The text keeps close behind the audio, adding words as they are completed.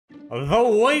The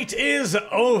wait is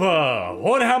over!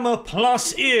 Warhammer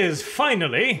Plus is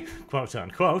finally,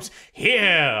 quote-unquote,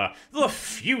 here! The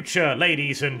future,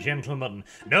 ladies and gentlemen.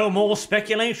 No more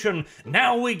speculation.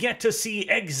 Now we get to see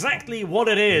exactly what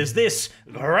it is this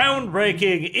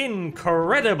groundbreaking,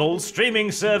 incredible streaming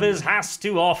service has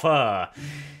to offer.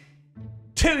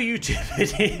 2 YouTube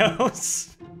videos.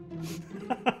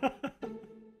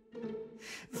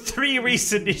 3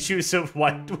 recent issues of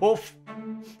White Dwarf.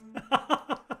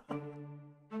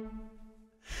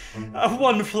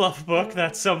 1 fluff book,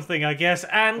 that's something I guess,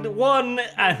 and 1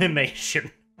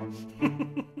 animation.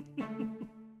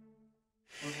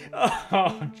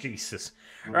 Oh, Jesus.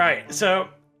 Right, so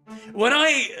when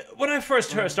I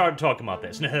first started talking about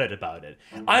this and heard about it,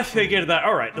 I figured that,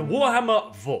 alright, the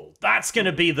Warhammer Vault, that's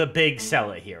gonna be the big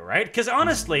seller here, right? Because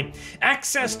honestly,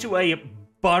 access to a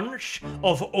bunch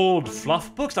of old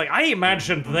fluff books, like I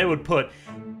imagined they would put,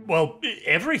 well,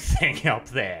 everything up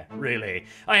there, really.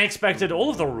 I expected all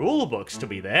of the rule books to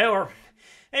be there, or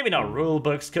maybe not rule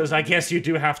books, because I guess you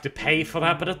do have to pay for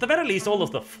that, but at the very least all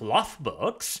of the fluff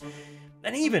books.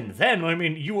 And even then, I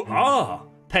mean, you are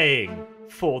paying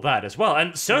for that as well,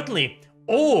 and certainly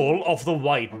all of the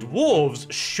White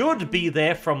Dwarves should be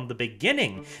there from the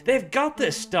beginning. They've got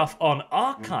this stuff on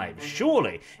archive,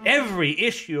 surely. Every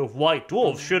issue of White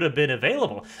Dwarves should have been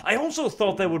available. I also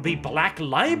thought there would be Black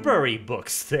Library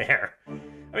books there.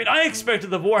 I mean, I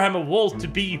expected the Warhammer Vault to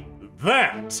be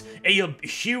that. A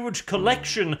huge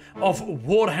collection of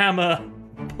Warhammer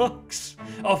books,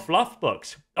 of fluff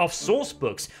books, of source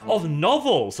books, of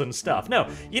novels and stuff. No,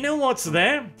 you know what's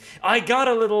there? I got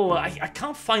a little, I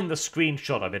can't find the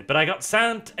screenshot of it, but I got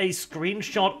sent a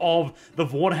screenshot of the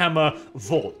Warhammer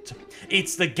Vault.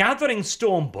 It's the Gathering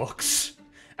Storm books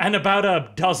and about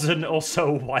a dozen or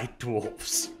so White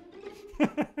Dwarfs.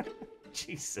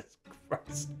 Jesus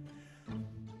Christ.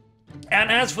 And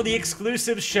as for the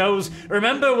exclusive shows,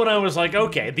 remember when I was like,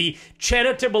 okay, the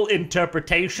charitable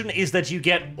interpretation is that you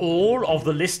get all of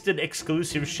the listed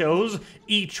exclusive shows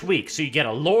each week. So you get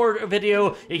a lore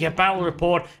video, you get battle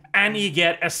report, and you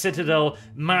get a Citadel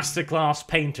Masterclass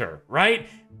Painter, right?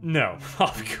 No,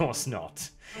 of course not.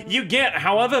 You get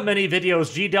however many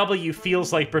videos GW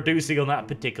feels like producing on that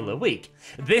particular week.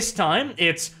 This time,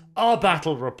 it's our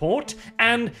battle report,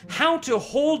 and how to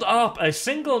hold up a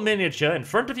single miniature in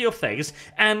front of your face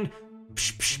and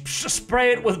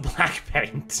spray it with black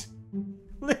paint.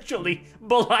 Literally,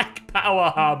 black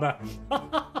power armor.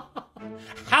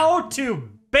 How to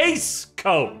base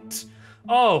coat.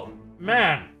 Oh,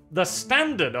 man, the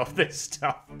standard of this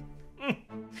stuff.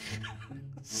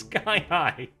 Sky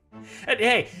high. And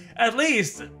hey, at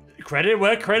least credit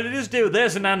where credit is due,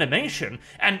 there's an animation.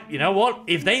 And you know what?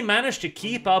 If they manage to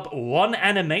keep up 1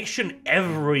 animation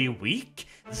every week,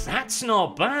 that's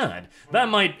not bad. That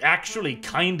might actually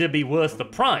kinda be worth the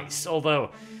price, although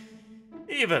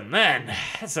even then,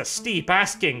 that's a steep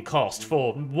asking cost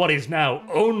for what is now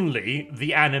only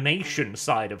the animation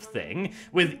side of thing,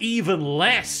 with even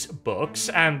less books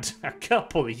and a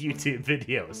couple of YouTube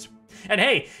videos. And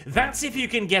hey, that's if you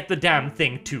can get the damn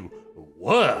thing to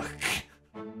work.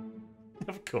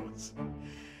 Of course.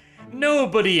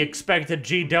 Nobody expected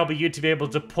GW to be able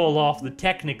to pull off the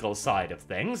technical side of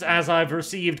things, as I've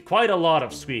received quite a lot of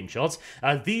screenshots.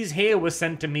 These here were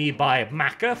sent to me by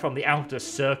Maka from the Outer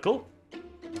Circle,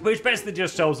 which basically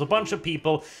just shows a bunch of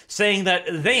people saying that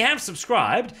they have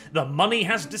subscribed, the money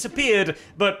has disappeared,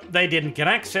 but they didn't get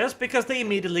access because they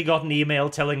immediately got an email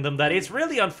telling them that it's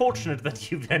really unfortunate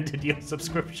that you've ended your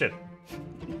subscription.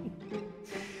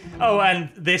 Oh, and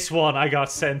this one I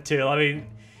got sent to. I mean,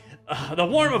 the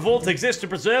Warhammer Vault exists to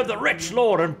preserve the rich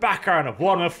lore and background of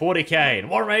Warhammer 40k and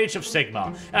Warhammer Age of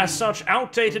Sigmar. As such,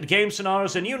 outdated game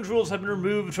scenarios and new rules have been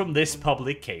removed from this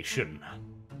publication.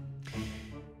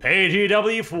 Pay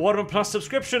GW for Warhammer Plus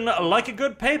subscription like a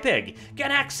good pay pig. Get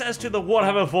access to the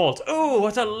Warhammer Vault. Ooh,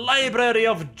 what a library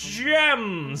of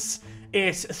gems!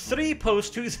 It's 3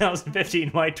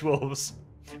 post-2015 White Dwarves,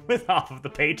 with half of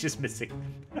the pages missing.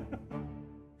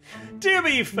 To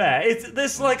be fair,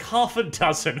 there's like half a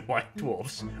dozen White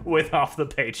Dwarfs with half the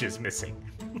pages missing.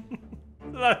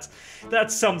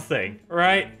 That's something,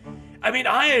 right? I mean,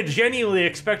 I had genuinely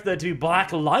expected there to be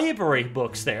Black Library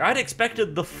books there. I'd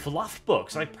expected the fluff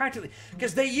books, like practically,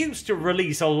 because they used to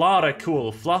release a lot of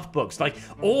cool fluff books. Like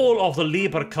all of the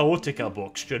Liber Chaotica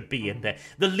books should be in there.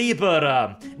 The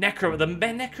Liber the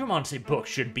Necromancy book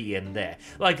should be in there.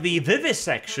 Like the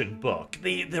Vivisection book,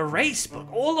 the Race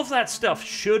book, all of that stuff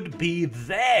should be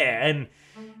there. And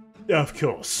of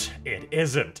course, it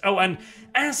isn't. Oh, and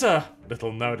as a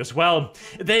little note as well,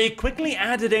 they quickly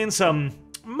added in some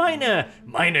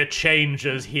minor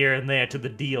changes here and there to the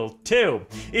deal too.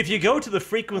 If you go to the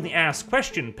frequently asked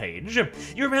question page,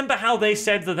 you remember how they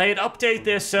said that they'd update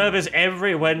their servers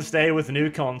every Wednesday with new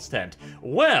content.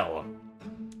 Well,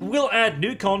 we'll add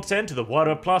new content to the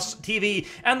Warhammer Plus TV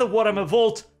and the Warhammer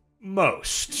Vault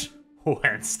most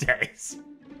Wednesdays.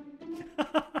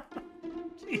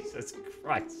 Jesus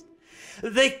Christ.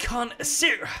 They can't...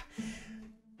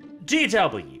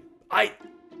 GW,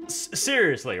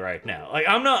 seriously right now, like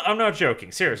I'm not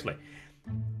joking, seriously.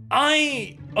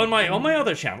 On my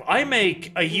other channel, I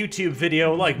make a YouTube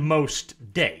video like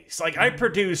most days. Like I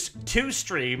produce 2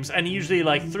 streams and usually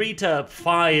like 3 to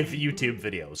 5 YouTube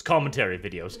videos, commentary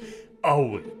videos a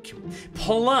week.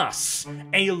 Plus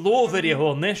a lore video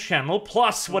on this channel,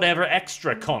 plus whatever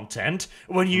extra content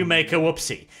when you make a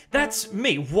whoopsie. That's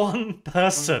me, one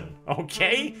person,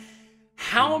 okay?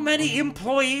 How many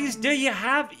employees do you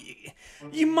have?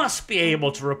 You must be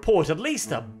able to report at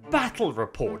least a battle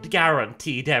report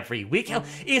guaranteed every week. Hell,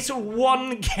 it's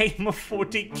one game of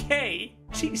 40k.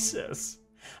 Jesus.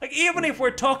 Like, even if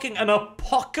we're talking an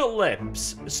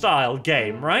apocalypse-style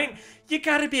game, right? You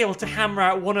gotta be able to hammer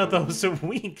out one of those a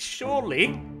week,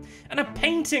 surely. And a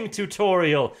painting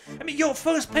tutorial. I mean, your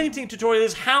first painting tutorial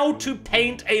is how to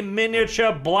paint a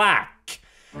miniature black.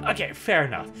 Okay, fair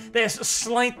enough. There's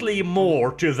slightly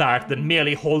more to that than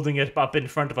merely holding it up in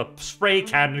front of a spray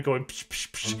can and going psh,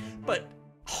 psh, psh. But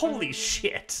holy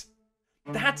shit.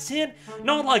 That's it?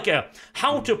 Not like a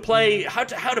how to paint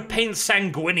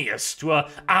Sanguinius to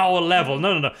our level.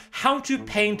 No. How to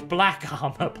paint black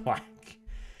armor black.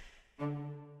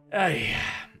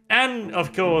 And,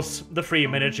 of course, the free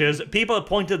miniatures. People have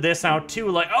pointed this out too,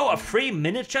 like, oh, a free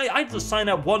miniature? I'd just sign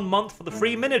up 1 month for the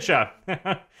free miniature.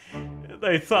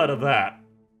 They thought of that.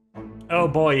 Oh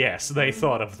boy, yes, they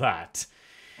thought of that.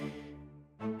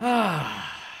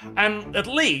 And at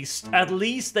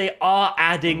least they are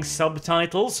adding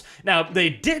subtitles. Now, they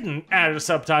didn't add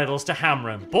subtitles to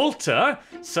Hammer and Bolter,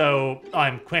 so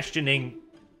I'm questioning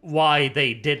why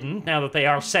they didn't, now that they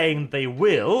are saying they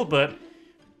will, but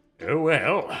oh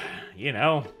well, you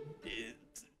know,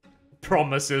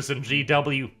 promises and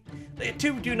GW, they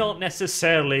two do not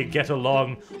necessarily get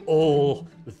along all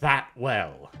that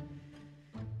well.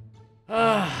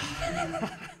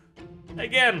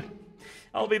 Again,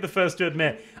 I'll be the first to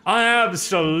admit, I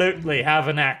absolutely have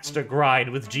an axe to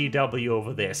grind with GW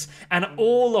over this, and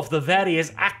all of the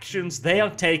various actions they are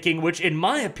taking, which in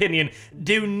my opinion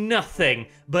do nothing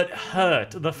but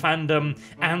hurt the fandom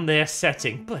and their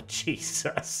setting. But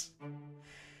Jesus,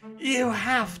 you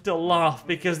have to laugh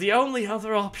because the only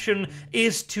other option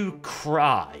is to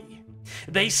cry.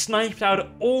 They sniped out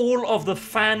all of the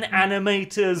fan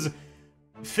animators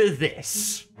for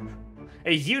this.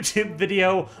 A YouTube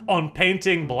video on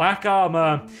painting black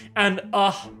armor, and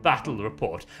a battle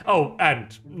report. Oh,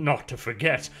 and not to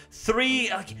forget,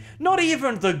 3, not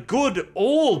even the good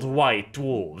old white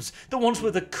dwarves, the ones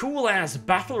with the cool-ass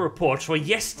battle reports for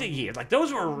yesteryear, like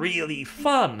those were really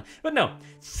fun. But no,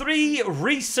 3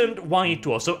 recent white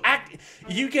dwarves, so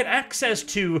you get access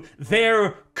to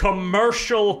their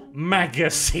commercial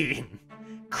magazine.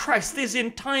 Christ, this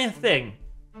entire thing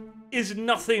is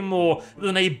nothing more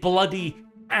than a bloody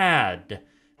ad.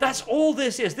 That's all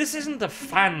this is. This isn't a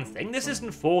fan thing. This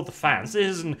isn't for the fans.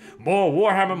 This isn't more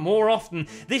Warhammer more often.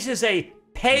 This is a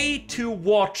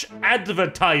pay-to-watch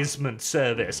advertisement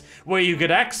service where you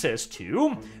get access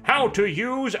to how to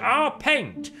use our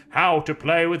paint, how to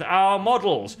play with our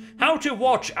models, how to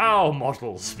watch our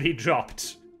models be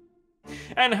dropped,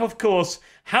 and of course,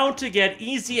 how to get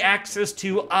easy access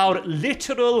to our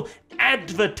literal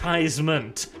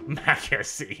advertisement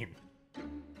magazine.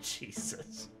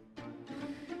 Jesus.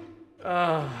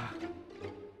 Man,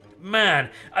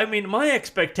 I mean, my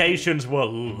expectations were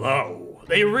low.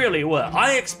 They really were.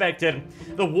 I expected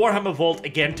the Warhammer Vault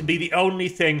again to be the only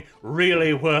thing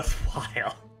really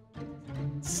worthwhile.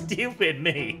 Stupid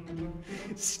me.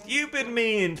 Stupid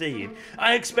me indeed.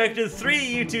 I expected 3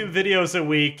 YouTube videos a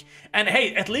week, and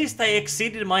hey, at least they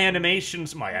exceeded my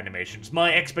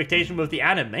expectation with the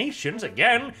animations.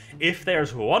 Again, if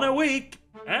there's 1 a week,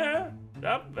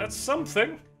 that's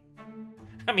something.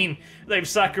 I mean, they've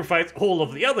sacrificed all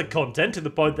of the other content to the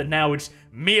point that now it's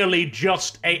merely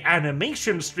just a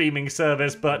animation streaming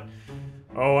service, but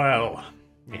oh well.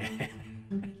 Yeah,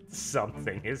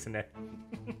 something, isn't it?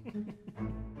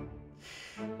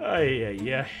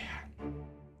 Yeah.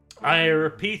 I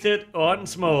repeat it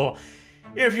once more.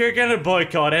 If you're gonna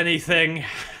boycott anything,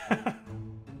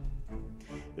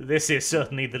 this is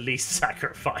certainly the least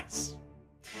sacrifice.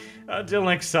 Until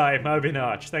next time, I've been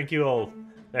Arch. Thank you all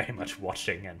very much for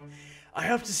watching, and I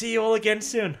hope to see you all again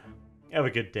soon. Have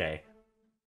a good day.